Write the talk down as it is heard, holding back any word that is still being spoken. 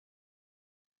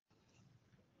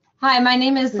Hi, my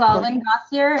name is Lynn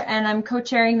Gossier, and I'm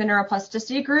co-chairing the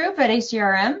Neuroplasticity group at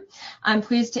ACRM. I'm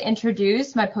pleased to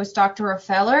introduce my postdoctoral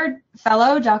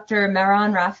fellow, Dr.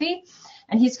 Mehran Rafiei,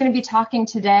 and he's going to be talking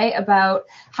today about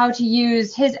how to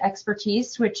use his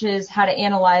expertise, which is how to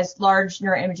analyze large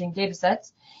neuroimaging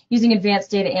datasets using advanced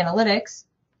data analytics.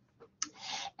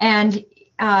 And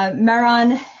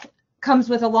Mehran comes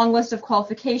with a long list of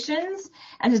qualifications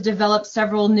and has developed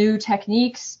several new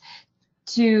techniques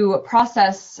to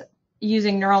process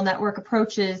using neural network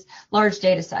approaches large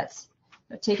data sets.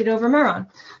 So take it over, Mehran.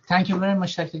 Thank you very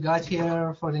much, Dr.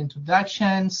 Gautier, for the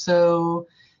introduction. So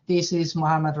this is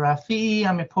Mohammed Rafiei.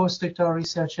 I'm a postdoctoral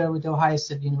researcher with Ohio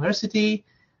State University.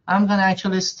 I'm going to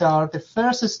actually start the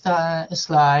first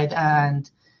slide, and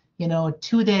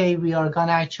today we are going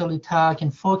to actually talk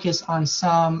and focus on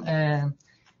some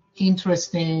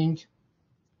interesting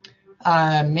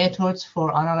methods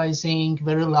for analyzing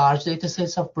very large data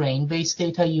sets of brain-based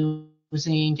data using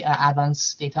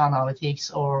advanced data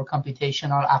analytics or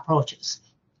computational approaches.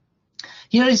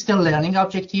 Here is the learning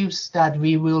objectives that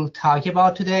we will talk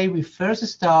about today. We first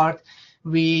start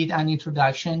with an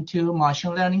introduction to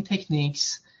machine learning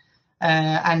techniques,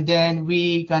 and then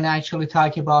we're going to actually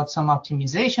talk about some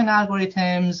optimization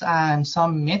algorithms and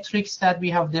some metrics that we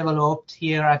have developed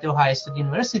here at Ohio State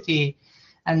University.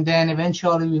 And then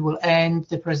eventually we will end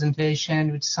the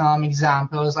presentation with some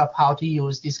examples of how to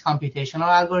use these computational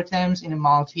algorithms in a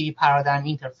multi-paradigm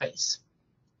interface.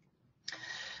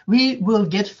 We will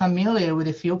get familiar with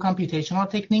a few computational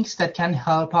techniques that can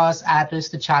help us address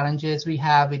the challenges we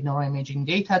have with neuroimaging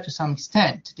data to some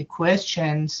extent. The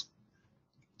questions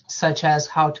such as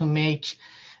how to make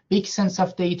big sets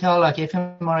of data like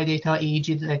fMRI data,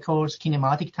 EEG records,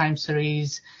 kinematic time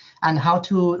series, and how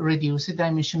to reduce the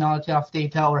dimensionality of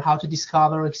data, or how to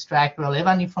discover or extract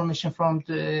relevant information from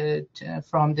the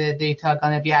data are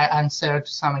going to be answered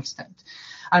to some extent.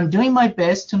 I'm doing my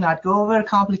best to not go over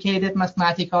complicated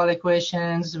mathematical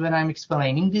equations when I'm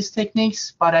explaining these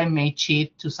techniques, but I may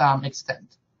cheat to some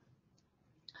extent.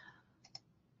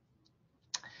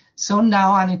 So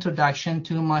now an introduction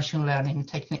to machine learning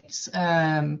techniques.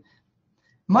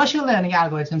 Machine learning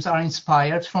algorithms are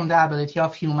inspired from the ability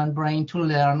of human brain to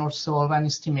learn or solve an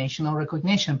estimation or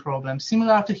recognition problem.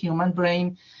 Similar to human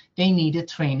brain, they need a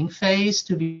training phase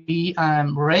to be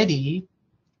ready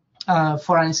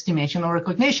for an estimation or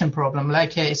recognition problem,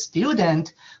 like a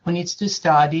student who needs to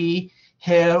study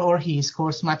her or his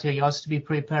course materials to be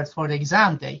prepared for the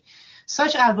exam day.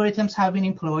 Such algorithms have been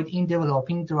employed in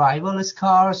developing driverless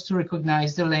cars to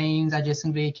recognize the lanes,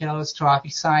 adjacent vehicles,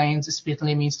 traffic signs, speed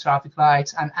limits, traffic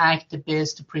lights, and act the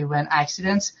best to prevent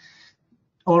accidents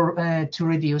or to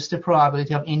reduce the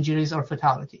probability of injuries or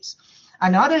fatalities.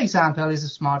 Another example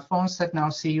is smartphones that now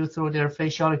see you through their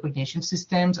facial recognition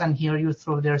systems and hear you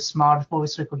through their smart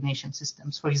voice recognition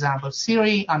systems, for example,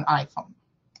 Siri on iPhone.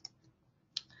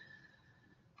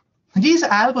 These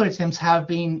algorithms have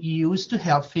been used to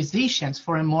help physicians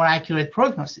for a more accurate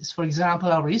prognosis. For example,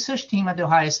 our research team at the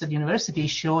Ohio State University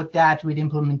showed that with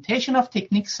implementation of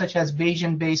techniques such as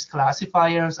Bayesian-based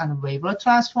classifiers and wavelet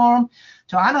transform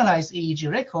to analyze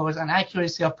EEG records, and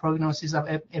accuracy of prognosis of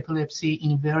epilepsy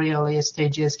in very early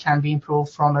stages can be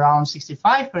improved from around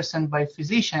 65% by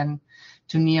physician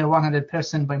to near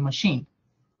 100% by machine.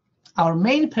 Our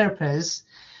main purpose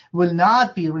will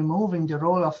not be removing the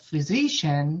role of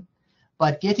physician,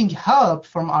 but getting help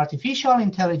from artificial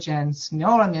intelligence,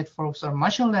 neural networks, or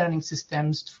machine learning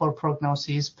systems for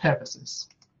prognosis purposes.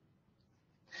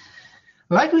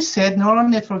 Like we said, neural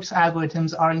networks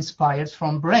algorithms are inspired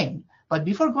from brain. But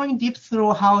before going deep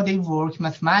through how they work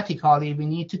mathematically, we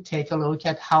need to take a look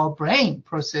at how brain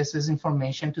processes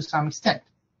information to some extent.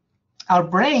 Our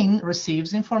brain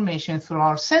receives information through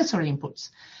our sensory inputs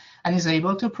and is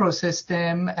able to process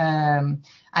them,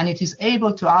 and it is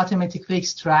able to automatically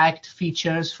extract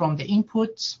features from the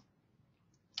inputs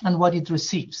and what it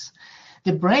receives.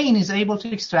 The brain is able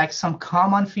to extract some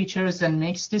common features that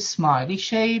makes the smiley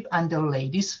shape and the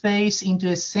lady's face into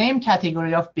the same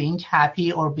category of being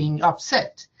happy or being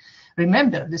upset.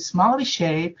 Remember, the smiley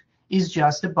shape is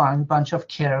just a bunch of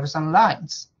curves and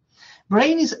lines.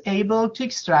 Brain is able to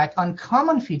extract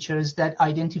uncommon features that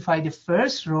identify the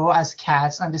first row as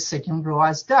cats and the second row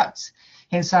as dogs.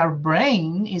 Hence, our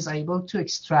brain is able to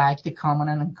extract the common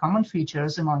and uncommon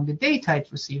features among the data it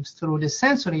receives through the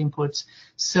sensory inputs.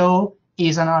 So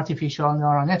is an artificial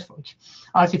neural network.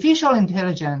 Artificial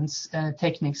intelligence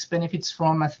techniques benefits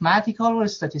from mathematical or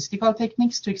statistical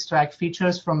techniques to extract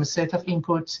features from a set of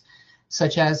inputs,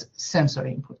 such as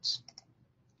sensory inputs.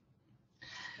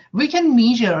 We can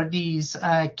measure these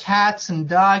cats and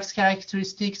dogs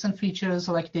characteristics and features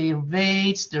like their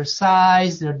weights, their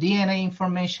size, their DNA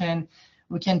information.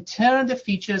 We can turn the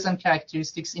features and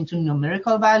characteristics into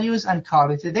numerical values and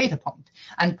call it a data point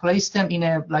and place them in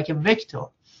a vector.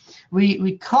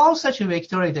 We call such a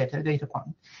vector a data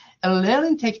point. A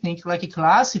learning technique like a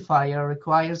classifier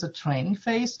requires a training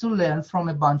phase to learn from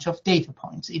a bunch of data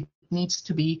points. It needs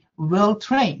to be well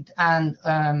trained and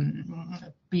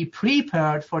be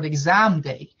prepared for the exam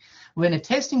day when a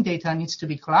testing data needs to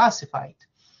be classified.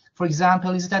 For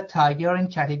example, is that tiger in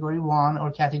category 1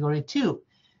 or category 2,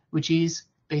 which is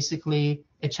basically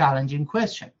a challenging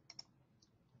question.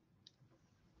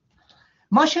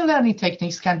 Machine learning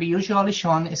techniques can be usually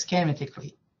shown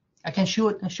schematically. I can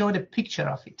show the picture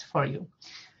of it for you.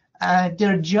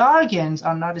 Their jargons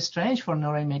are not strange for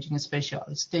neuroimaging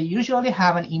specialists. They usually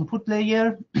have an input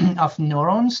layer of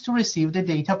neurons to receive the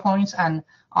data points and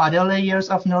other layers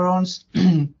of neurons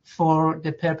for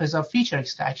the purpose of feature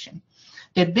extraction.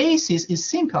 The basis is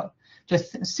simple,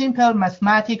 just simple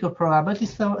mathematical or probability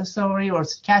theory or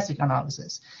stochastic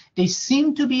analysis. They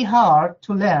seem to be hard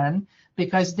to learn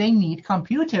because they need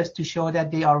computers to show that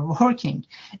they are working.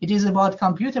 It is about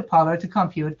computer power to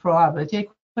compute probability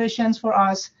equations for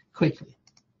us quickly.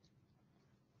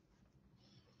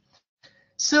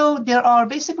 So there are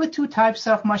basically two types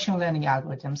of machine learning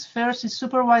algorithms. First is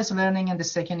supervised learning and the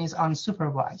second is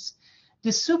unsupervised.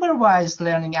 The supervised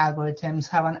learning algorithms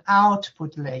have an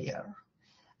output layer.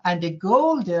 And the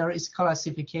goal there is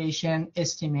classification,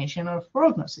 estimation, or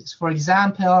prognosis. For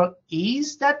example,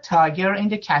 is that tiger in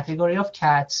the category of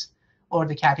cats or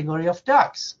the category of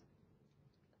dogs?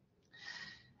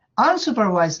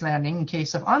 Unsupervised learning, in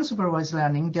case of unsupervised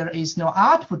learning, there is no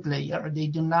output layer. They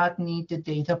do not need the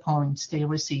data points they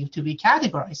receive to be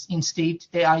categorized. Instead,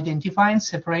 they identify and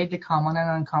separate the common and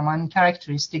uncommon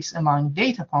characteristics among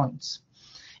data points.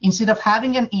 Instead of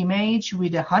having an image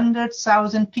with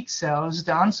 100,000 pixels,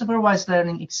 the unsupervised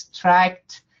learning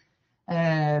extract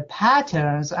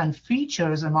patterns and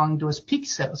features among those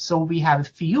pixels. So we have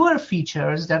fewer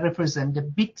features that represent the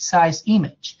big size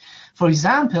image. For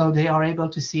example, they are able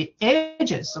to see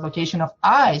edges, the location of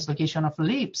eyes, location of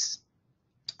lips,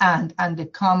 and the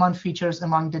common features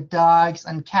among the dogs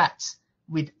and cats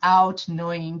without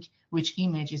knowing which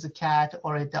image is a cat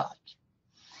or a dog.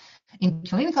 In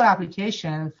clinical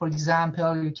application, for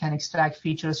example, you can extract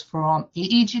features from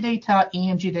EEG data,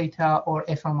 EMG data, or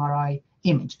fMRI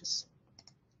images.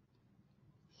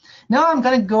 Now I'm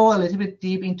going to go a little bit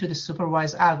deep into the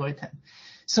supervised algorithm.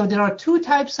 So there are two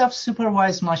types of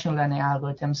supervised machine learning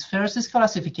algorithms. First is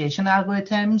classification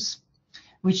algorithms,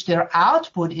 which their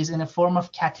output is in a form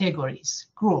of categories,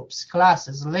 groups,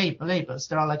 classes, labels.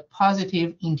 They are like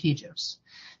positive integers.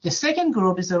 The second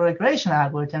group is the regression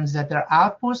algorithms that their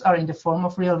outputs are in the form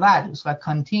of real values, like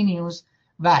continuous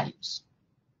values.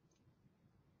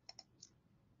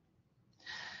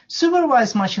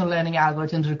 Supervised machine learning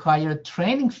algorithms require a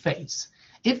training phase.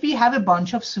 If we have a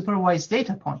bunch of supervised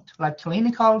data points, like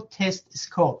clinical test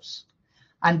scores,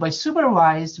 and by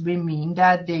supervised, we mean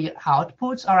that the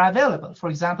outputs are available. For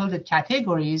example, the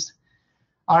categories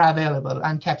are available,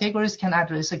 and categories can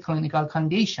address a clinical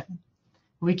condition.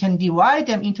 We can divide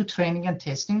them into training and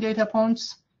testing data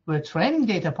points, where training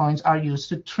data points are used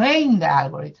to train the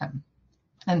algorithm,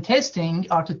 and testing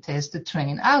are to test the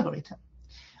trained algorithm.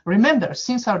 Remember,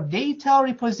 since our data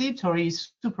repository is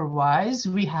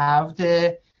supervised, we have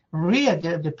the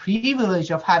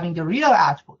privilege of having the real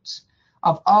outputs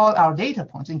of all our data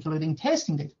points, including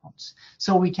testing data points.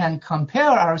 So we can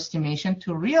compare our estimation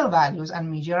to real values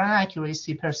and measure an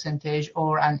accuracy percentage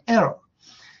or an error.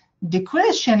 The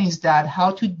question is that how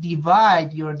to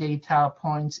divide your data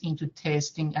points into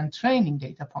testing and training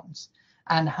data points,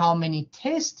 and how many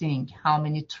testing, how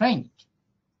many training.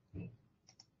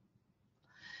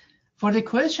 For the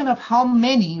question of how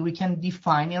many, we can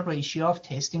define a ratio of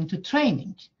testing to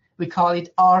training. We call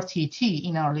it RTT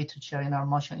in our literature, in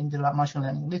the machine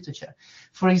learning literature.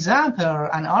 For example,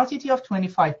 an RTT of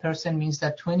 25% means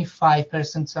that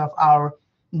 25% of our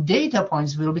data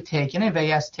points will be taken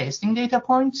away as testing data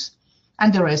points,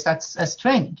 and the rest as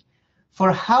training.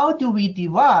 For how do we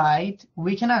divide,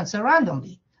 we can answer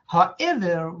randomly.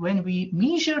 However, when we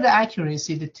measure the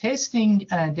accuracy, the testing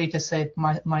data set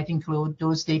might include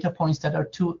those data points that are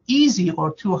too easy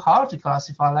or too hard to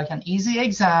classify, like an easy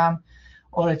exam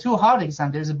or a too hard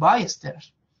exam. There's a bias there.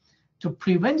 To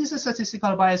prevent this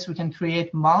statistical bias, we can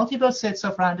create multiple sets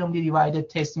of randomly divided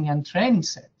testing and training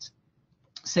sets,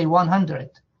 say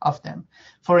 100 of them,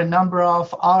 for a number of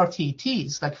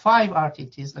RTTs, like 5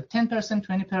 RTTs, like 10%,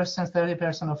 20%,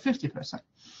 30%, or 50%.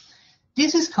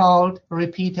 This is called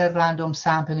repeated random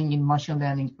sampling in machine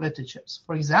learning literatures.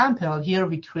 For example, here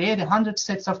we create 100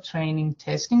 sets of training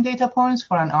testing data points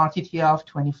for an RTT of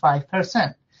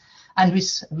 25%. And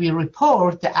we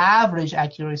report the average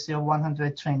accuracy of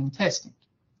 100 training testing.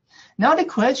 Now the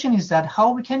question is that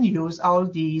how we can use all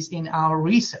these in our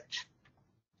research.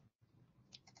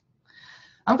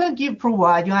 I'm going to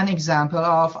provide you an example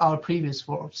of our previous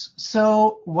works.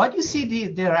 So what you see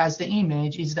there as the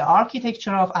image is the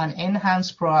architecture of an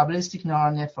enhanced probabilistic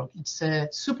neural network. It's a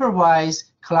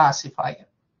supervised classifier.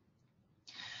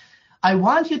 I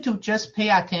want you to just pay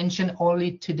attention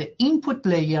only to the input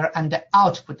layer and the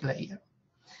output layer.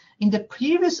 In the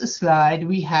previous slide,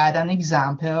 we had an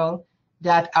example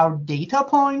that our data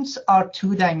points are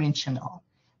two-dimensional.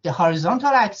 The horizontal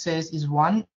axis is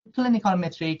one clinical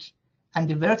metric, and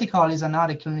the vertical is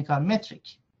another clinical metric.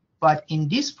 But in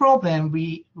this problem,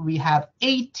 we have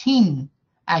 18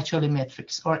 actually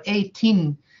metrics, or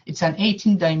 18. It's an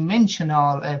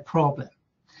 18-dimensional problem.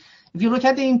 If you look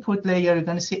at the input layer, you're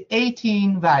going to see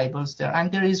 18 variables there,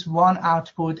 and there is one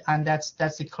output, and that's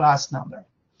the class number.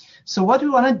 So what we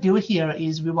want to do here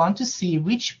is we want to see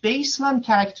which baseline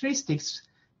characteristics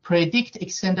predict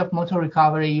extent of motor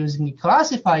recovery using the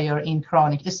classifier in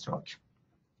chronic stroke.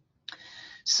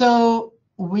 So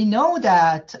we know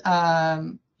that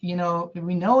we know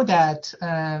that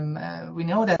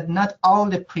not all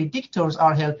the predictors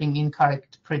are helping in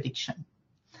correct prediction.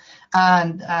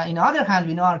 And on the other hand,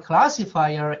 we know our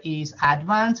classifier is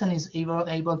advanced and is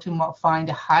able to find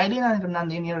a highly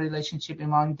nonlinear relationship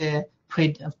among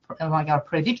our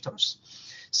predictors.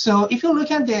 So if you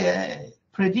look at the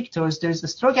predictors, there's a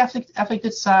stroke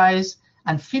affected size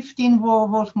and 15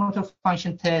 volt motor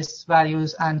function tests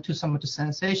values and 2 motor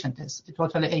sensation tests,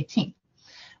 totally 18.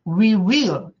 We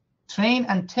will train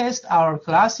and test our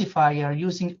classifier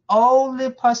using all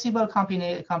the possible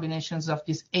combinations of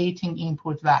these 18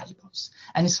 input variables.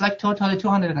 And it's like totally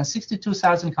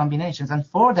 262,000 combinations. And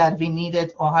for that, we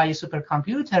needed Ohio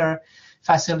supercomputer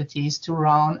facilities to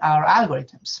run our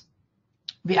algorithms.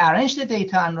 We arrange the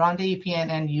data and run the EPN,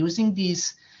 and using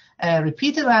these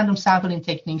repeated random sampling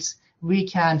techniques, we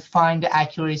can find the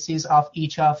accuracies of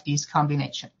each of these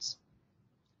combinations.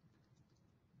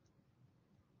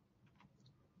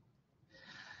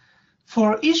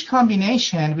 For each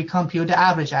combination, we compute the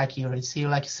average accuracy,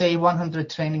 like say 100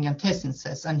 training and testing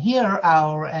sets. And here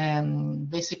our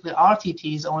basically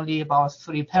RTT is only about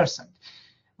 3%.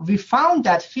 We found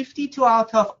that 52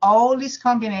 out of all these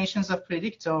combinations of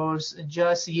predictors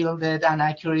just yielded an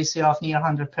accuracy of near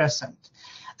 100%.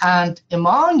 And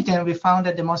among them, we found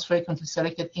that the most frequently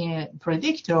selected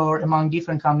predictor among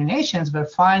different combinations were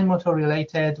fine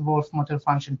motor-related Wolf motor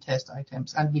function test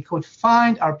items, and we could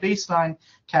find our baseline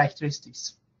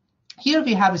characteristics. Here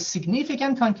we have a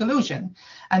significant conclusion,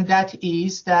 and that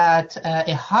is that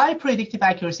a high predictive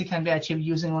accuracy can be achieved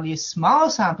using only a small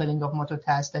sampling of motor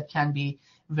tasks that can be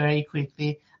very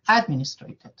quickly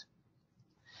administered.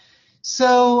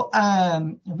 So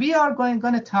we are going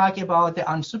to talk about the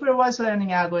unsupervised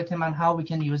learning algorithm and how we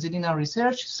can use it in our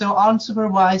research. So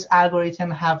unsupervised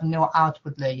algorithms have no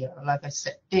output layer, like I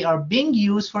said. They are being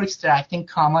used for extracting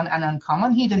common and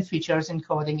uncommon hidden features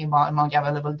encoding among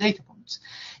available data points.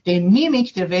 They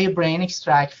mimic the way brain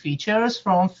extracts features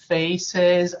from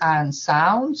faces and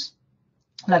sounds,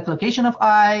 like location of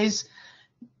eyes,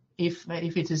 if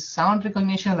it is sound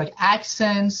recognition, like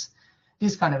accents,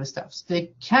 this kind of stuff.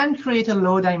 They can create a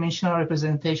low-dimensional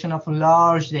representation of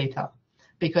large data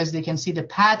because they can see the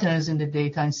patterns in the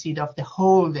data instead of the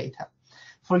whole data.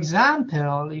 For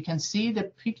example, you can see the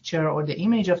picture or the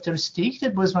image of the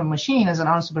restricted Boltzmann machine as an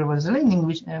unsupervised learning,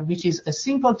 which is a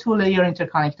simple two-layer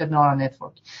interconnected neural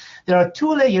network. There are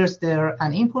two layers there,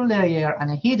 an input layer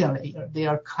and a hidden layer. They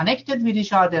are connected with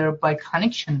each other by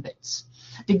connection bits.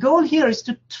 The goal here is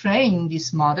to train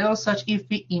this model such if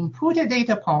we input a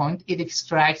data point, it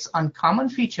extracts uncommon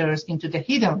features into the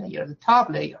hidden layer, the top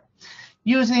layer,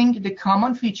 using the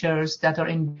common features that are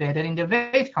embedded in the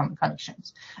weight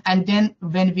connections. And then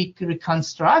when we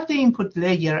reconstruct the input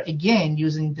layer, again,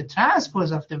 using the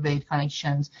transpose of the weight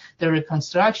connections, the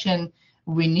reconstruction,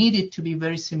 we need it to be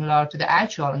very similar to the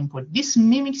actual input. This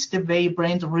mimics the way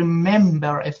brains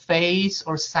remember a face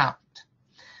or sound.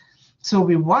 So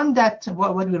we want that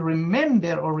what we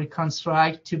remember or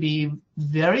reconstruct to be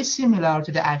very similar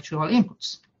to the actual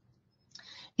inputs.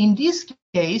 In this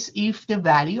case, if the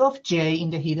value of j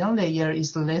in the hidden layer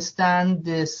is less than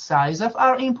the size of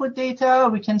our input data,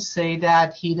 we can say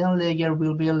that hidden layer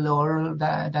will be a lower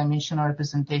dimensional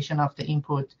representation of the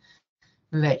input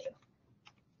layer.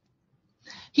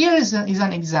 Here is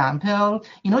an example.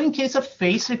 In case of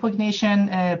face recognition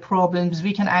problems,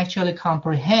 we can actually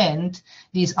comprehend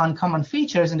these uncommon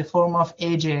features in the form of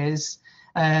edges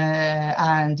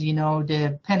and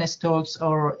the pen strokes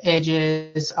or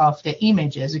edges of the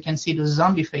images. You can see the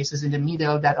zombie faces in the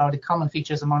middle that are the common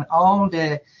features among all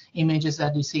the images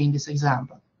that you see in this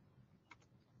example.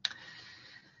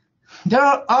 There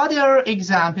are other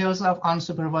examples of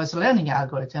unsupervised learning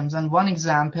algorithms, and one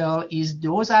example is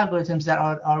those algorithms that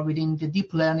are within the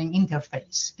deep learning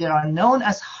interface. They are known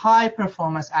as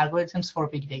high-performance algorithms for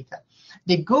big data.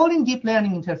 The goal in deep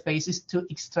learning interface is to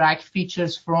extract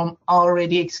features from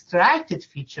already extracted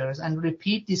features and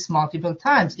repeat this multiple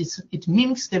times. It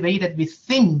mimics the way that we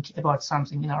think about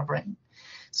something in our brain.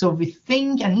 So we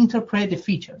think and interpret the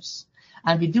features,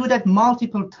 and we do that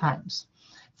multiple times.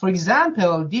 For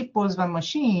example, deep Boltzmann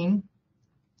machine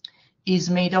is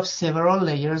made of several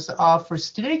layers of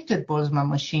restricted Boltzmann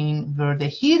machine, where the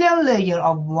hidden layer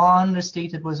of one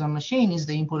restricted Boltzmann machine is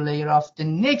the input layer of the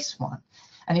next one.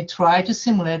 And it tries to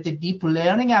simulate the deep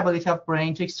learning ability of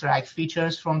brain to extract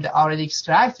features from the already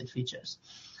extracted features.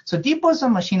 So deep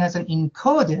Boltzmann machine has an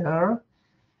encoder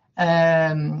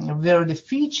where the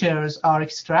features are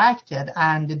extracted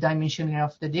and the dimensioning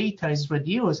of the data is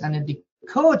reduced, and the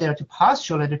decoder to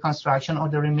postulate the construction or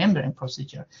the remembering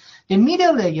procedure. The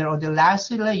middle layer or the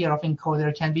last layer of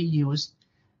encoder can be used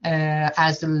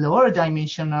as the lower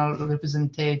dimensional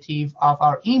representative of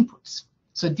our inputs.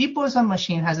 So deep Boltzmann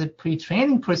machine has a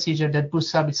pre-training procedure that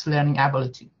boosts up its learning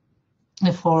ability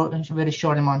for a very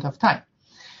short amount of time.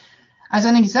 As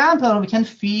an example, we can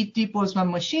feed deep Boltzmann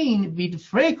machine with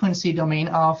frequency domain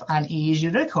of an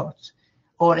EEG record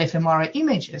or fMRI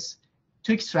images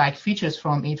to extract features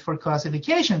from it for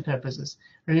classification purposes.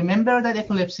 Remember that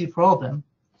epilepsy problem.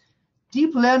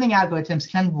 Deep learning algorithms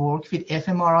can work with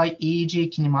fMRI,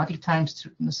 EEG, kinematic time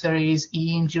series,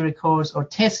 EEG records, or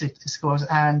test scores,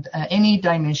 and any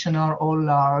dimensional or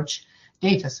large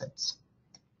data sets.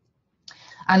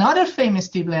 Another famous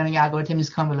deep learning algorithm is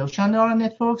convolutional neural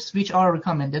networks, which are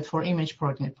recommended for image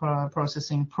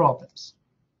processing problems.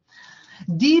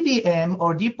 DBM,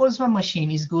 or deep Boltzmann machine,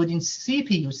 is good in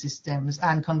CPU systems,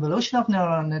 and convolutional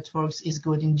neural networks is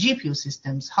good in GPU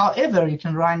systems. However, you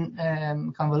can run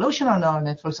convolutional neural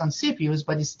networks on CPUs,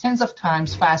 but it's tens of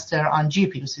times faster on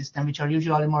GPU systems, which are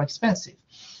usually more expensive.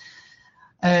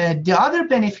 The other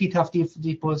benefit of the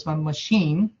deep Boltzmann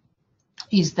machine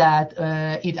is that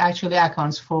it actually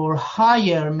accounts for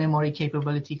higher memory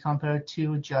capability compared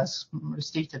to just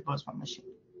restricted Boltzmann machine.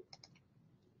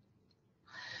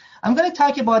 I'm going to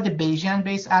talk about the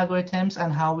Bayesian-based algorithms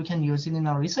and how we can use it in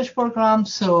our research program.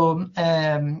 So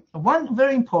one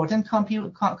very important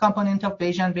component of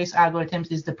Bayesian-based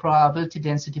algorithms is the probability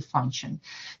density function.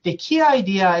 The key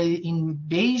idea in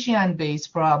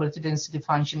Bayesian-based probability density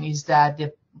function is that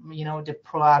the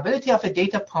probability of a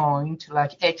data point,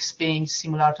 like X being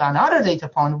similar to another data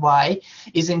point, Y,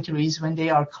 is increased when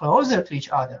they are closer to each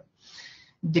other.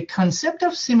 The concept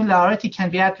of similarity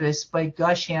can be addressed by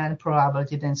Gaussian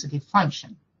probability density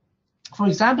function. For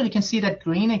example, you can see that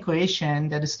green equation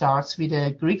that starts with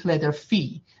a Greek letter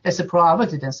phi. That's a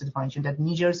probability density function that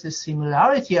measures the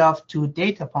similarity of two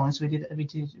data points with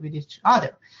each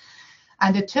other.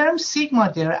 And the term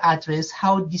sigma there addresses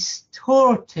how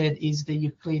distorted is the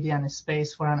Euclidean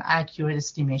space for an accurate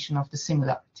estimation of the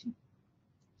similarity.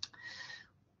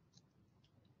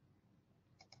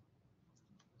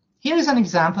 Here is an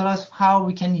example of how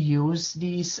we can use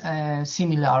this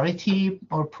similarity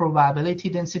or probability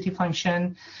density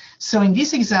function. So in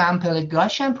this example, a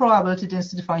Gaussian probability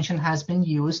density function has been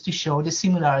used to show the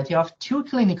similarity of two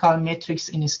clinical metrics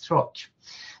in a stroke.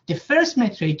 The first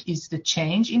metric is the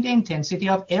change in the intensity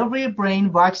of every brain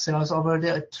voxels over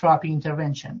the therapy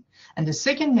intervention. And the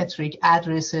second metric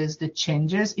addresses the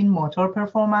changes in motor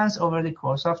performance over the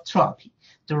course of therapy.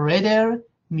 The redder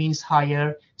means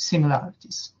higher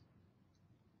similarities.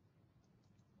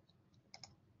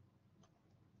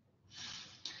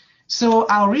 So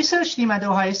our research team at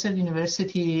Ohio State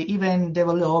University even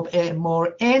developed a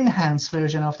more enhanced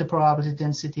version of the probability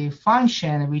density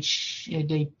function, which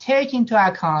they take into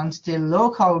account the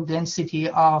local density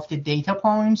of the data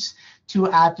points to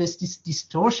address this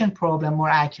distortion problem more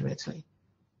accurately.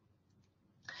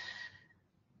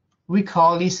 We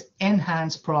call this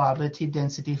enhanced probability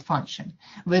density function.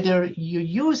 Whether you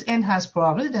use enhanced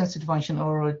probability density function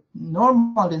or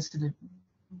normal density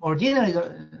ordinary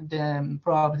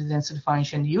probability density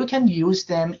function, you can use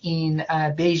them in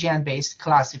Bayesian-based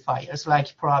classifiers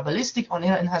like probabilistic or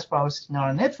enhanced probabilistic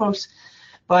neural networks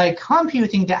by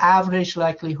computing the average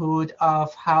likelihood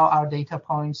of how our data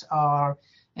points are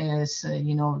is,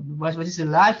 what is the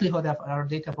likelihood of our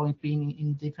data point being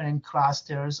in different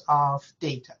clusters of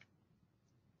data.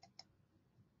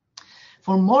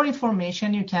 For more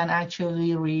information, you can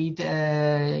actually read,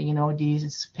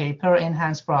 this paper,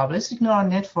 Enhanced Probabilistic Neural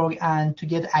Network, and to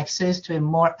get access to a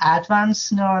more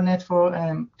advanced neural network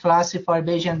classifier,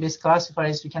 Bayesian-based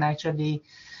classifiers, you can actually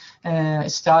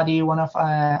study one of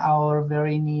our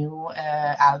very new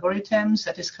algorithms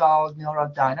that is called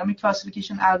Neurodynamic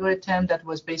Classification Algorithm. That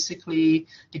was basically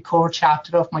the core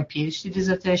chapter of my PhD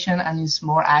dissertation and is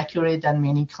more accurate than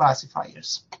many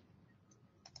classifiers.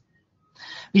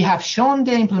 We have shown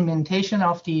the implementation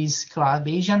of these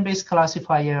Bayesian-based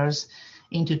classifiers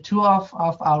into two of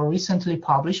our recently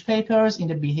published papers in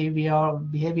the Behavioral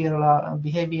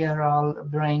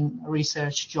Brain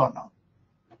Research Journal.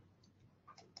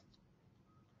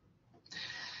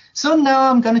 So now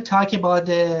I'm going to talk about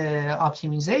the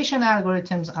optimization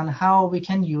algorithms and how we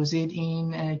can use it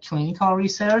in clinical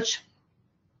research.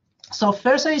 So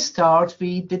first I start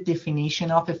with the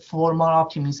definition of a formal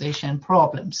optimization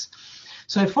problems.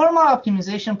 So a formal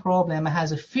optimization problem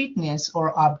has a fitness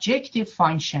or objective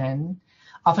function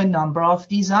of a number of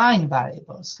design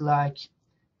variables, like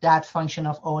that function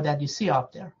of O that you see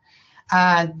up there.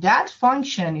 And that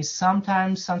function is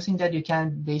sometimes something that you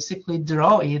can basically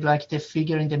draw it, like the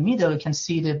figure in the middle. You can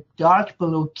see the dark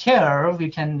blue curve. You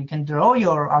can draw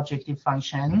your objective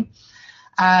function.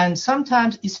 And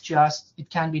sometimes it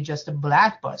can be just a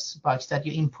black box that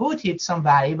you input it some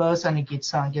variables and you get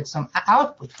some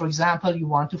output. For example, you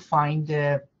want to find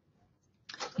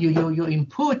you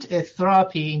input a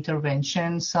therapy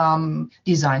intervention, some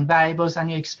design variables, and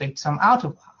you expect some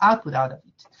output out of it.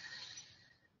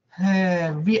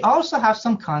 We also have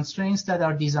some constraints that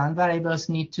our design variables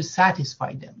need to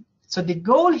satisfy them. So the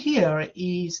goal here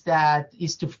is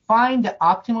to find the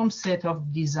optimum set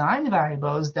of design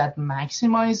variables that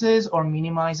maximizes or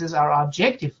minimizes our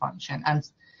objective function, and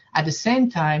at the same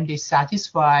time they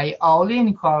satisfy all the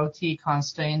inequality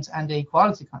constraints and the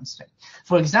equality constraint.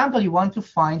 For example, you want to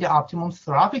find the optimum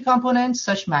therapy components,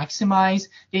 such maximize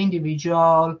the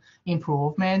individual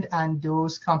improvement, and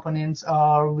those components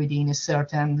are within a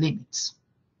certain limits.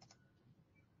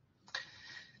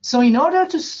 So in order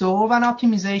to solve an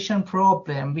optimization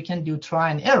problem, we can do try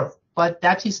and error, but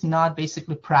that is not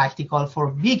basically practical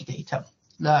for big data.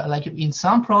 Like in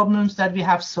some problems that we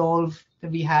have solved,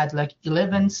 we had like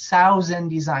 11,000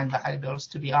 design variables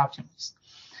to be optimized.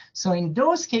 So in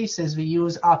those cases, we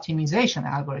use optimization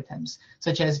algorithms,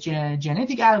 such as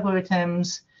genetic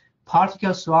algorithms,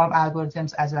 particle swarm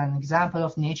algorithms as an example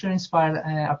of nature-inspired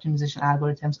optimization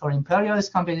algorithms, or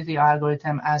imperialist competitive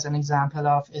algorithm as an example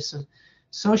of a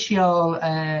socially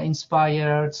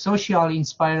inspired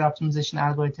optimization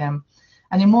algorithm,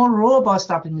 and a more robust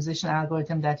optimization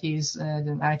algorithm that is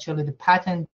actually the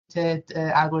patented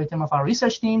algorithm of our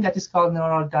research team that is called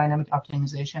Neurodynamic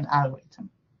Optimization Algorithm.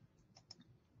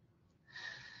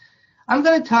 I'm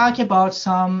going to talk about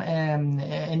some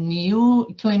a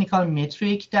new clinical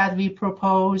metric that we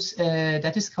propose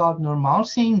that is called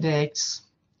normalcy index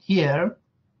here.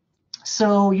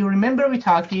 So you remember we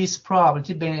talked these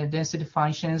probability density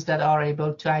functions that are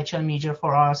able to actually measure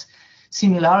for us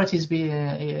similarities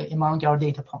among our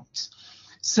data points.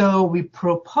 So we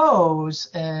propose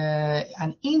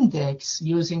an index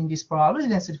using these probability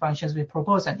density functions. We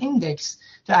propose an index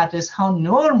to address how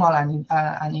normal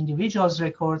an individual's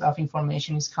record of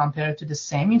information is compared to the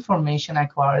same information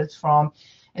acquired from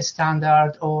a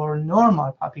standard or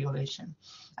normal population.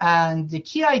 And the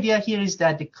key idea here is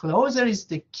that the closer is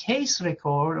the case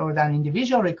record or an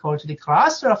individual record to the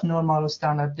cluster of normal or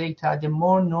standard data, the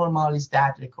more normal is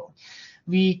that record.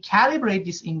 We calibrate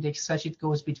this index such it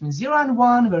goes between 0 and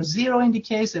 1, where 0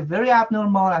 indicates a very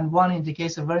abnormal and 1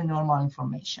 indicates a very normal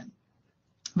information.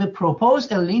 We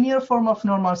propose a linear form of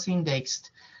normalcy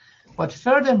indexed, but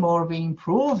furthermore, we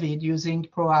improve it using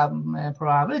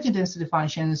probability density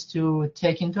functions to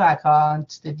take into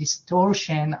account the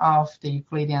distortion of the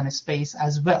Euclidean space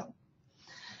as well.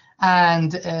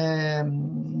 And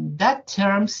that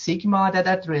term sigma that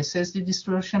addresses the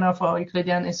distortion of our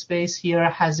Euclidean space here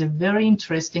has a very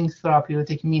interesting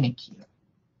therapeutic meaning here.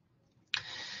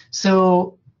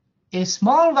 So a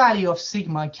small value of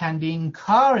sigma can be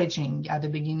encouraging at the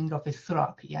beginning of a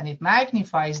therapy, and it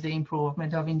magnifies the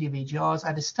improvement of individuals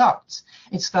at the start.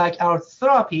 It's like our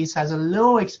therapies has a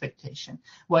low expectation,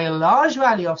 while a large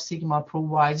value of sigma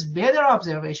provides better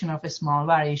observation of a small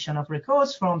variation of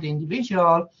records from the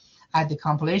individual at the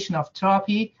completion of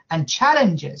therapy and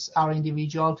challenges our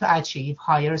individual to achieve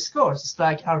higher scores. It's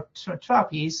like our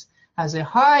therapies has a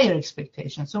higher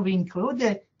expectation. So we include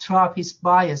the therapist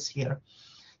bias here.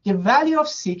 The value of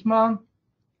sigma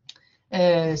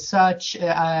such, it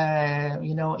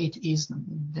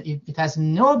has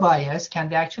no bias, can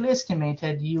be actually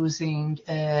estimated using,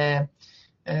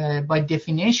 by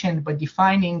definition, by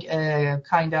defining a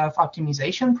kind of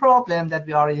optimization problem that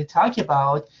we already talked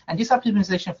about. And this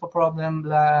optimization for problem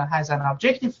has an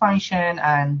objective function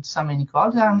and some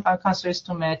inequality constraints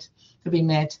to be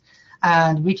met.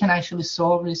 And we can actually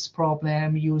solve this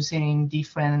problem using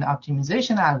different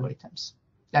optimization algorithms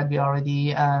that we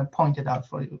already pointed out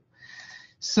for you.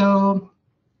 So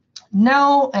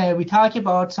now we talk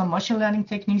about some machine learning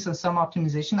techniques and some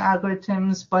optimization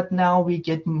algorithms, but now we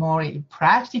get more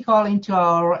practical into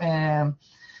our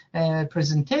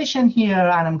presentation here,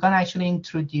 and I'm going to actually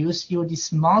introduce you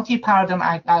these multi-paradigm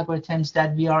algorithms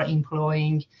that we are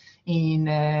employing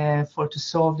to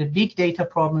solve the big data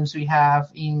problems we have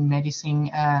in medicine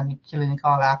and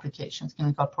clinical applications,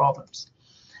 clinical problems.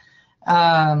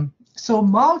 So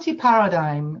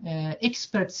multi-paradigm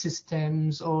expert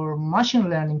systems or machine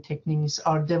learning techniques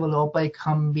are developed by a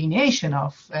combination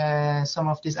of some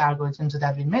of these algorithms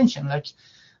that we mentioned,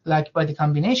 like by the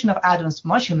combination of advanced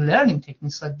machine learning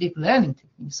techniques like deep learning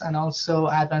techniques, and also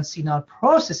advanced signal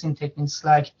processing techniques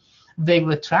like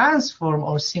wavelet transform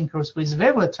or synchronous with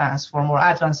wavelet transform, or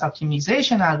advanced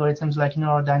optimization algorithms like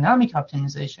neurodynamic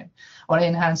optimization, or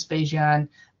enhanced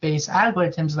Bayesian-based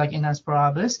algorithms like enhanced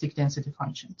probabilistic density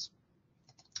functions.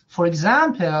 For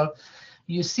example,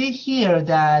 you see here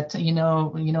that,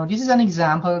 this is an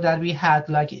example that we had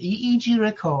like EEG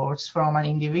records from an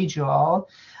individual,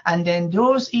 and then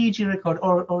those EEG records,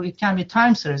 or it can be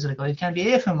time series record, it can be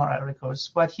fMRI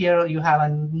records, but here you have a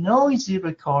noisy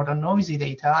record or noisy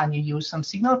data, and you use some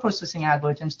signal processing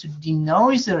algorithms to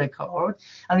denoise the record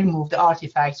and remove the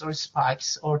artifacts or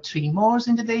spikes or tremors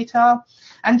in the data.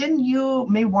 And then you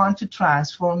may want to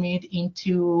transform it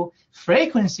into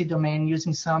frequency domain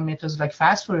using some methods like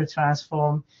fast Fourier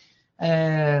transform,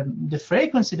 the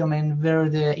frequency domain where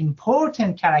the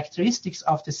important characteristics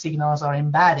of the signals are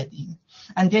embedded in.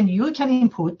 And then you can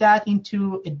input that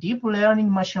into a deep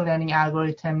learning machine learning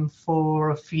algorithm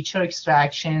for feature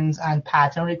extractions and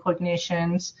pattern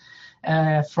recognitions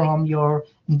from your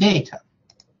data.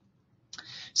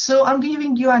 So I'm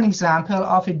giving you an example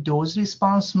of a dose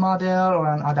response model or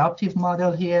an adaptive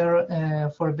model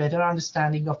here for a better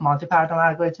understanding of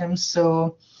multi-paradigm algorithms.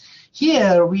 So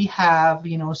here we have,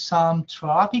 some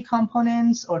therapy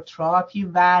components or therapy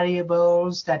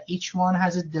variables that each one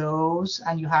has a dose,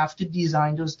 and you have to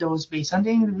design those doses based on the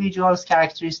individual's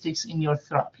characteristics in your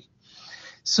therapy.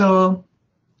 So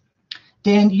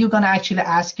then you're going to actually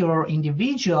ask your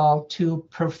individual to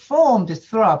perform the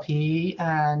therapy,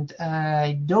 and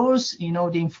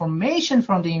the information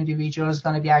from the individual is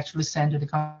going to be actually sent to the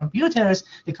computers.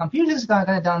 The computers are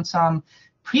going to do some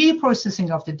pre-processing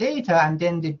of the data, and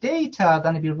then the data are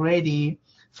going to be ready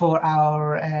for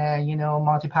our,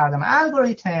 multi-paradigm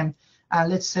algorithm. And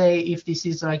let's say if this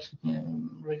is like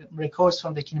records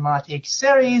from the kinematic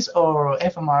series or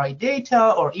fMRI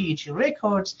data or EEG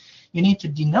records, you need to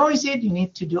denoise it. You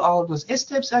need to do all those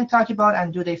steps I talked about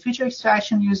and do the feature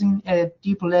extraction using a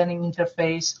deep learning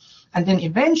interface. And then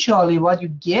eventually what you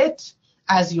get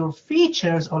as your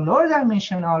features or lower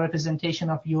dimensional representation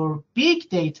of your big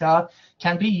data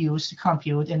can be used to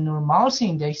compute a normalcy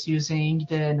index using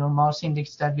the normalcy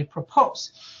index that we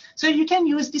propose. So you can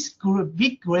use this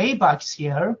big gray box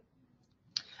here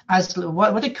as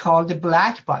what they call the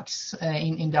black box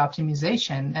in the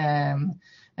optimization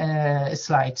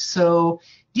slide. So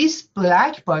this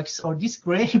black box or this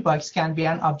gray box can be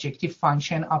an objective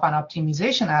function of an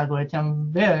optimization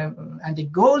algorithm, and the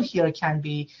goal here can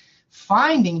be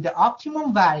finding the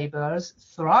optimum variables,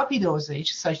 therapy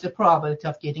dosage, such the probability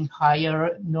of getting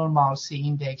higher normalcy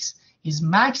index is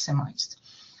maximized.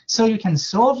 So you can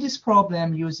solve this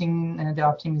problem using the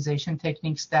optimization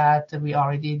techniques that we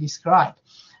already described.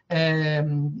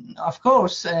 Of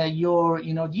course, your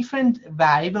different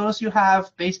variables you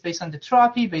have based on the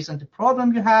therapy, based on the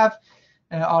problem you have,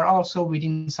 are also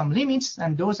within some limits,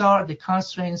 and those are the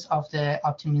constraints of the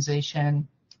optimization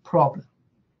problem.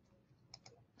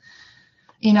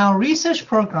 In our research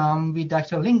program with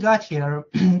Dr. Lingat here,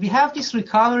 we have these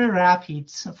recovery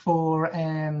rapids for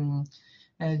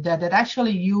that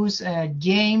actually use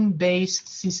game-based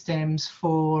systems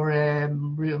for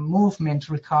movement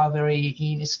recovery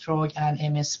in stroke and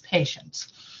MS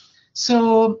patients.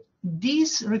 So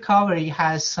this recovery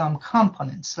has some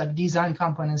components, like design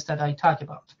components that I talked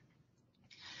about.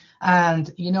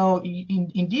 And,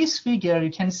 in this figure, you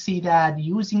can see that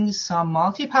using some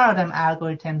multi-paradigm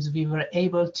algorithms, we were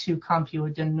able to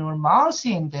compute the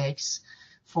normalcy index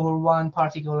for one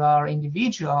particular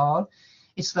individual.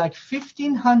 it's like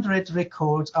 1,500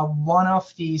 records of one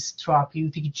of these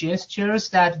therapeutic gestures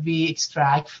that we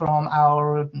extract from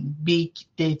our big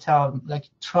data, like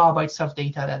terabytes of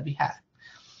data that we have.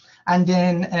 And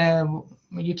then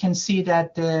you can see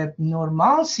that the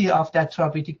normalcy of that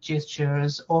therapeutic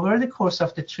gestures over the course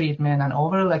of the treatment and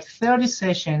over like 30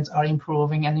 sessions are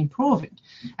improving and improving.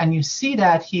 And you see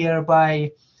that here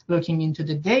by looking into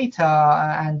the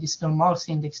data and this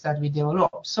normalcy index that we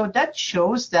develop. So that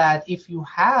shows that if you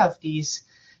have these,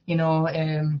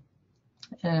 use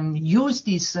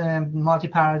these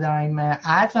multi-paradigm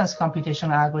advanced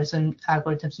computational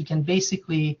algorithms, you can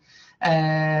basically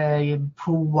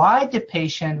provide the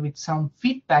patient with some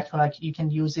feedback, like you can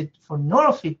use it for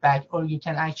neurofeedback, or you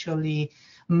can actually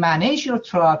manage your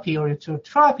therapy, or your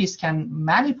therapist can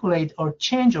manipulate or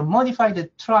change or modify the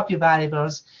therapy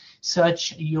variables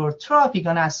such your therapy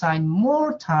gonna assign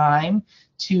more time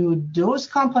to those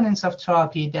components of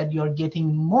therapy that you're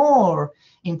getting more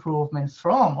improvement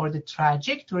from, or the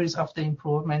trajectories of the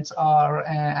improvements are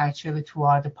actually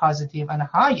toward the positive and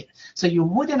higher. So you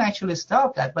wouldn't actually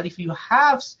stop that. But if you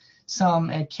have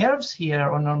some curves here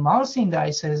or normalcy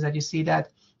indices that you see that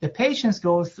the patients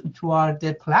go toward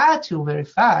the plateau very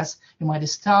fast, you might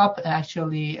stop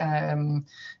actually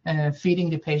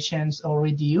feeding the patients or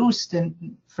reduce the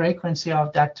frequency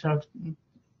of that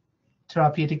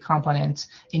therapeutic components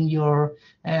in your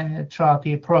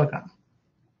therapy program.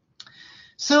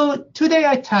 So today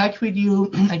I talked with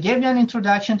you, I gave you an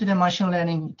introduction to the machine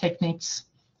learning techniques.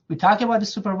 We talked about the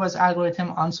supervised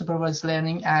algorithm, unsupervised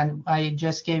learning, and I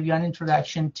just gave you an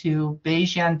introduction to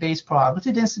Bayesian-based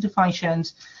probability density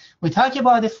functions. We talked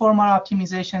about the formal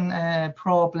optimization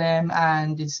problem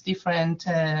and its different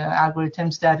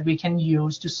algorithms that we can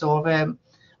use to solve an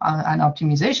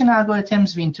optimization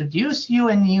algorithms. We introduced you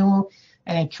a new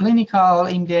clinical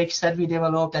index that we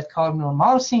developed that called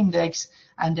normalcy index.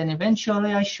 And then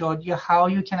eventually I showed you how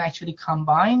you can actually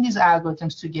combine these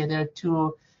algorithms together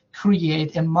to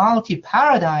create a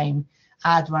multi-paradigm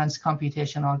advanced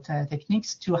computational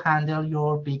techniques to handle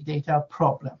your big data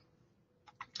problem.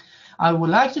 I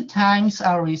would like to thank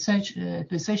our research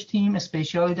team,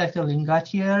 especially Dr.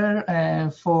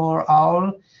 Lingatier, for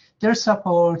all their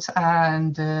support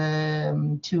and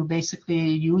to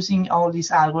basically using all these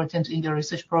algorithms in their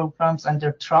research programs and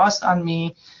their trust on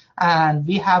me. And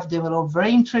we have developed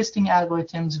very interesting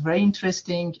algorithms, very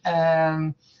interesting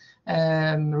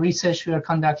research we are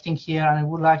conducting here, and I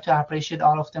would like to appreciate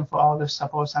all of them for all their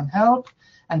support and help.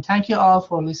 And thank you all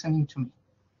for listening to me.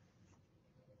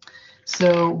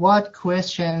 So what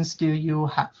questions do you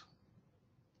have?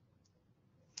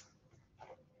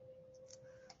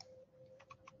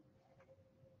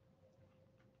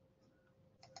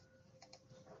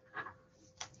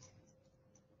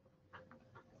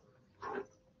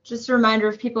 Just a reminder,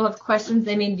 if people have questions,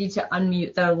 they may need to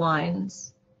unmute their lines.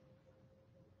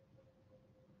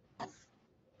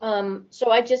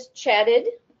 So I just chatted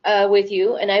with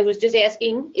you, and I was just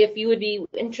asking if you would be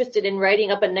interested in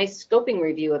writing up a nice scoping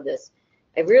review of this.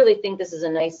 I really think this is a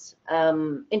nice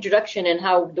introduction in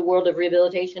how the world of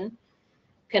rehabilitation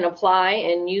can apply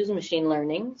and use machine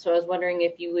learning. So I was wondering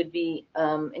if you would be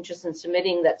interested in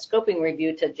submitting that scoping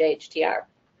review to JHTR.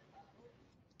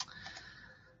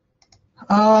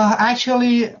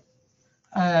 Actually,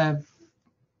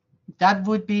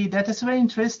 that is very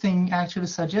interesting, actually,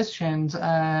 suggestions.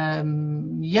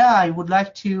 Yeah, I would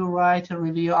like to write a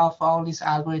review of all these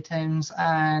algorithms,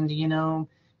 and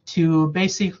to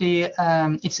basically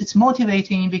it's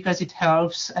motivating because it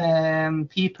helps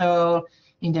people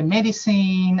in the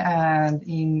medicine and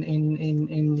in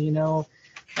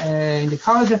the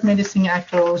College of Medicine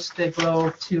across the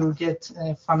globe to get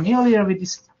familiar with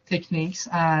these techniques.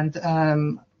 And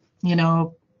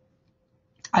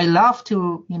I love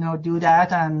to do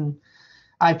that, and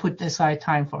I put aside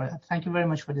time for that. Thank you very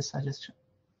much for this suggestion.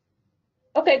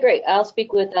 Okay, great. I'll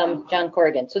speak with John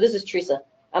Corrigan. So this is Teresa.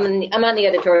 I'm on the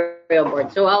editorial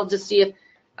board, so I'll just see if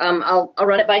I'll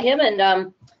run it by him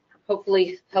and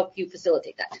hopefully help you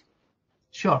facilitate that.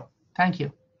 Sure. Thank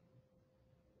you.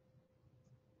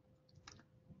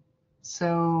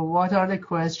 So what are the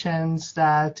questions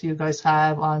that you guys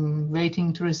have? I'm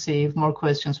waiting to receive more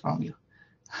questions from you.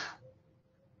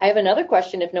 I have another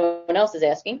question if no one else is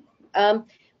asking.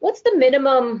 What's the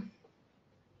minimum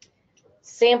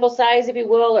sample size, if you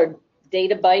will, or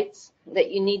data bytes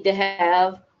that you need to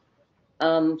have?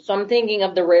 So I'm thinking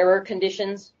of the rarer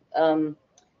conditions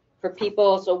for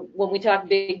people. So when we talk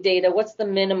big data, what's the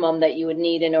minimum that you would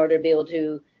need in order to be able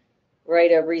to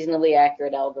write a reasonably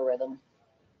accurate algorithm?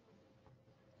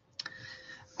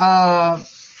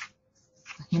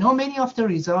 many of the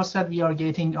results that we are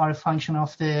getting are a function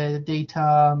of the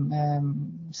data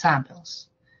samples.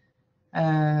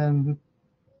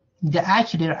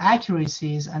 Their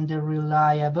accuracies and the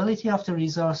reliability of the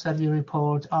results that we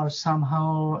report are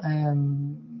somehow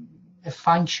a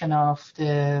function of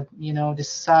the the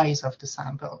size of the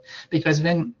sample, because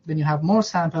when you have more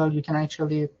sample, you can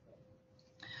actually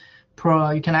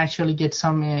get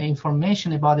some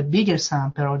information about a bigger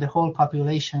sample or the whole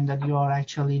population that you are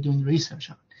actually doing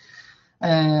research on.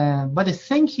 But the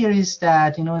thing here is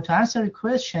that, to answer the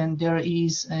question,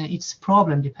 it's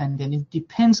problem dependent. It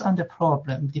depends on the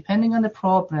problem. Depending on the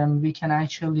problem, we can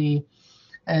actually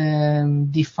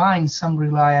define some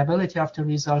reliability of the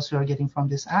results we are getting from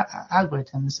these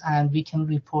algorithms, and we can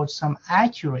report some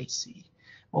accuracy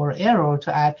or error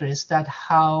to address that,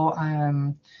 how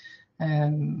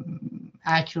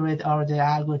accurate are the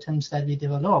algorithms that we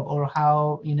develop, or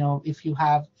how, if you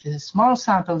have a small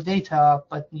sample data,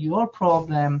 but your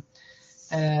problem,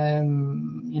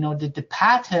 the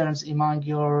patterns among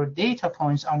your data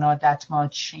points are not that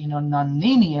much,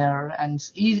 non-linear, and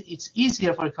it's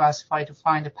easier for a classifier to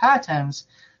find the patterns,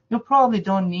 you probably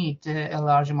don't need a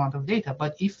large amount of data.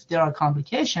 But if there are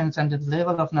complications and the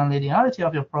level of nonlinearity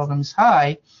of your problem is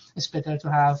high, it's better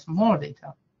to have more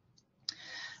data.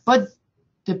 But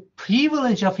the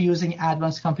privilege of using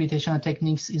advanced computational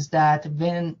techniques is that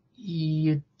when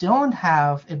you don't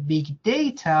have a big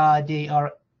data, they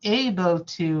are able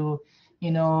to,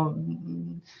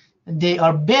 they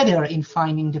are better in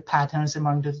finding the patterns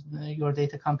among your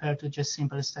data compared to just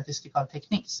simple statistical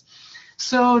techniques.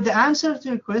 So the answer to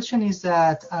your question is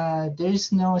that there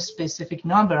is no specific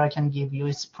number I can give you.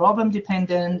 It's problem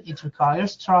dependent, it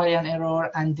requires trial and error,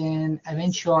 and then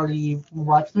eventually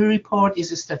what we report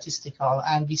is statistical,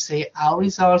 and we say our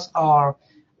results are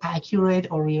accurate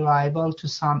or reliable to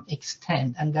some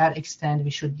extent, and that extent we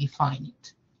should define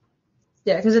it.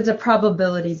 Yeah, because it's a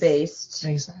probability-based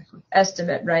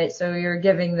estimate, right? So you're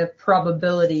giving the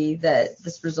probability that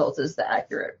this result is the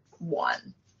accurate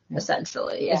one.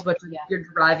 Essentially, is what you're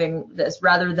deriving this,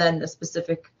 rather than a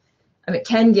specific. I mean, it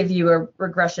can give you a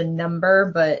regression number,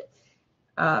 but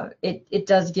it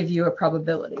does give you a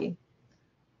probability.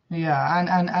 Yeah,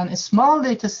 and small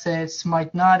data sets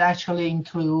might not actually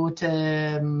include,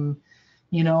 the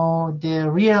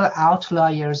real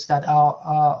outliers that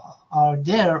are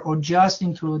there, or just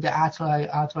include the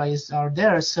outliers are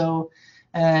there. So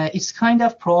it's kind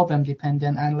of problem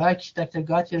dependent, and like Dr.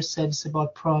 Gautier said, it's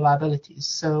about probabilities.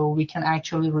 So we can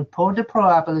actually report the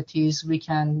probabilities. We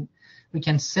can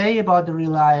say about the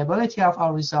reliability of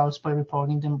our results by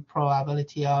reporting the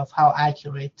probability of how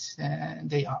accurate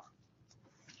they are.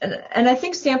 And I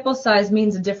think sample size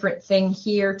means a different thing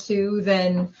here too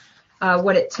than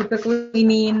what it typically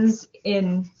means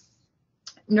in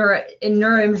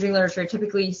neuroimaging literature.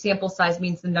 Typically, sample size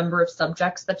means the number of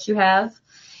subjects that you have.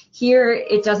 Here,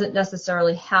 it doesn't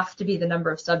necessarily have to be the number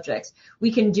of subjects.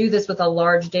 We can do this with a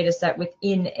large data set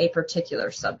within a particular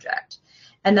subject.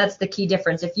 And that's the key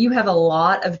difference. If you have a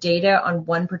lot of data on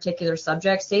one particular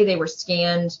subject, say they were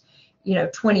scanned,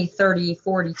 20, 30,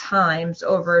 40 times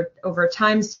over a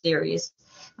time series,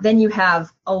 then you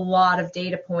have a lot of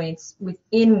data points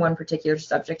within one particular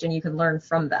subject, and you can learn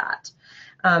from that.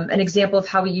 An example of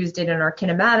how we used it in our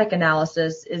kinematic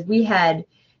analysis is we had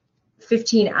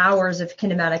 15 hours of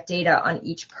kinematic data on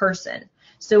each person.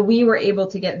 So we were able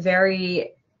to get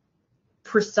very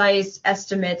precise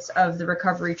estimates of the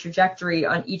recovery trajectory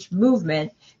on each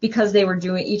movement, because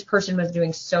each person was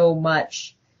doing so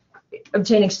much,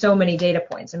 obtaining so many data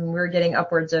points. I mean, we were getting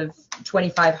upwards of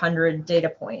 2,500 data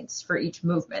points for each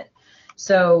movement.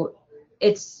 So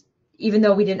even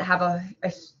though we didn't have a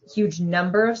huge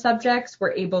number of subjects,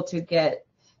 we're able to get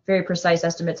very precise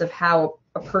estimates of how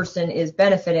a person is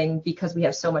benefiting, because we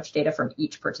have so much data from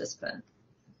each participant.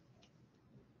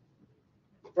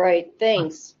 Right,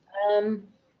 thanks.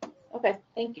 Okay,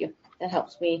 thank you. That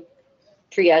helps me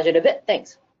triage it a bit.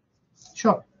 Thanks.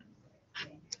 Sure.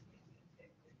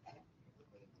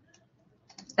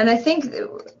 And I think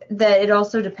that it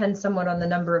also depends somewhat on the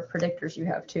number of predictors you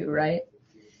have too, right?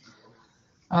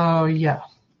 Oh, yeah.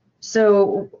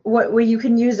 So what you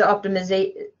can use to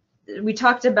optimize, we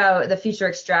talked about the feature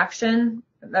extraction,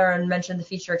 Mehran mentioned the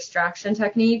feature extraction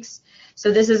techniques.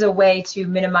 So this is a way to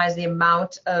minimize the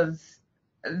amount of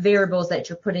variables that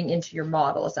you're putting into your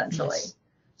model, essentially. Yes.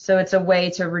 So it's a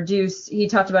way to reduce, he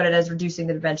talked about it as reducing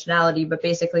the dimensionality, but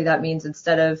basically that means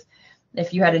instead of,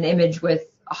 if you had an image with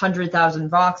 100,000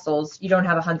 voxels, you don't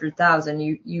have 100,000.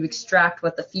 You extract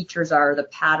what the features are, the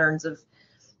patterns of,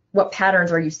 what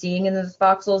patterns are you seeing in those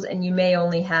voxels, and you may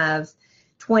only have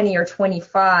 20 or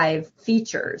 25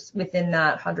 features within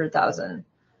that 100,000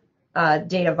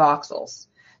 data voxels.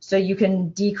 So you can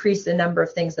decrease the number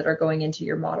of things that are going into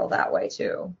your model that way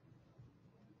too.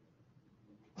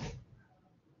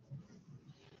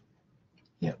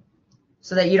 Yeah.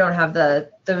 So that you don't have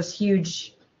those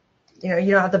huge, you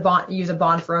don't have to use a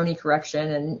Bonferroni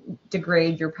correction and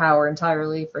degrade your power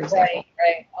entirely, for example.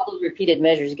 Right. All those repeated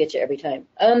measures get you every time.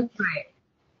 Right.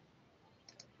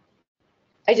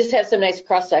 I just have some nice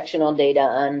cross-sectional data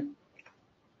on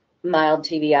mild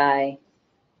TBI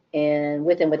and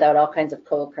with and without all kinds of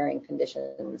co-occurring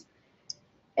conditions.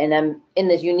 And I'm in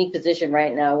this unique position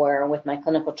right now where with my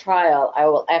clinical trial, I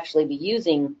will actually be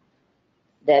using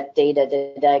that data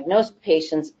to diagnose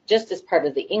patients just as part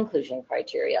of the inclusion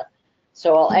criteria.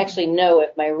 So I'll actually know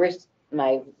if my risk,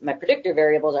 my predictor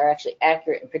variables are actually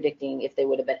accurate in predicting if they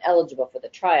would have been eligible for the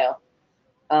trial.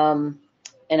 And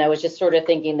I was just sort of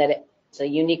thinking that it's a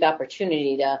unique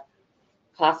opportunity to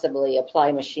possibly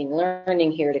apply machine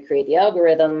learning here to create the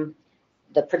algorithm,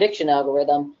 the prediction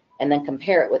algorithm, and then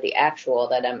compare it with the actual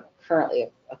that I'm currently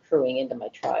accruing into my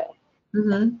trial.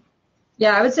 Mm-hmm.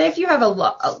 Yeah, I would say if you have a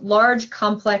large,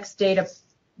 complex data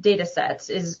sets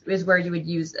is where you would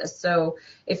use this. So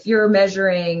if you're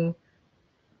measuring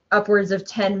upwards of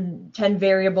 10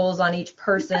 variables on each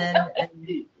person. I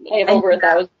have over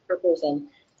 1,000 per person.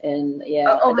 And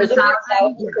yeah, there's over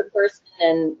 1,000 per person,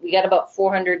 and we got about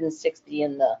 460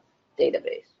 in the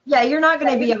database. Yeah, you're not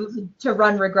going to be able to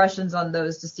run regressions on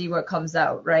those to see what comes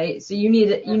out, right? So you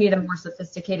need a more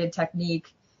sophisticated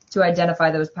technique to identify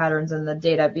those patterns in the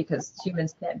data because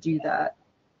humans can't do that.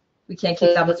 We can't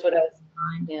keep that. That's what I was.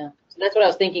 Yeah, so that's what I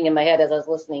was thinking in my head as I was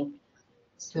listening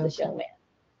to this young man.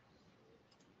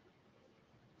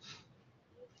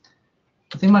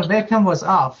 I think my webcam was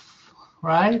off,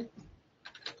 right?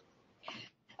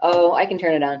 Oh, I can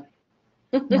turn it on.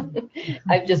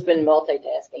 I've just been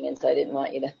multitasking, and so I didn't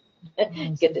want you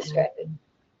to get distracted.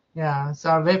 Yeah, so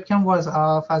our webcam was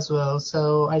off as well.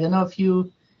 So I don't know if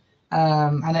you,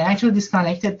 and I actually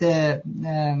disconnected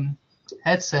the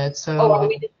headset. So are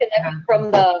we disconnected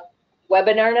from the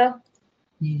webinar now?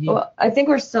 Yeah. Well, I think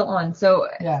we're still on. So,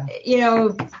 yeah.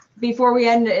 Before we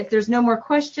end, if there's no more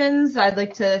questions, I'd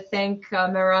like to thank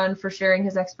Mehran for sharing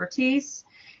his expertise,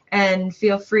 and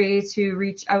feel free to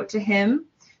reach out to him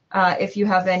if you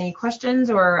have any questions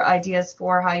or ideas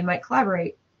for how you might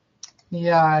collaborate.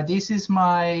 Yeah, this is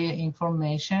my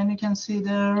information you can see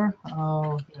there.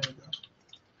 Oh, here we go.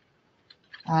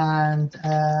 And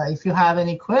if you have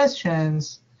any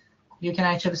questions, you can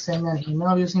actually send an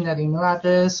email using that email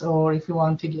address, or if you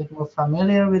want to get more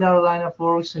familiar with our line of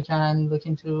works, you can look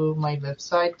into my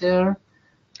website there,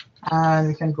 and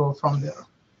we can go from there.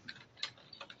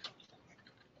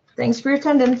 Thanks for your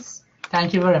attendance.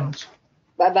 Thank you very much.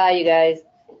 Bye-bye, you guys.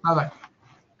 Bye-bye.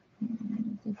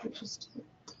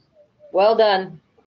 Well done.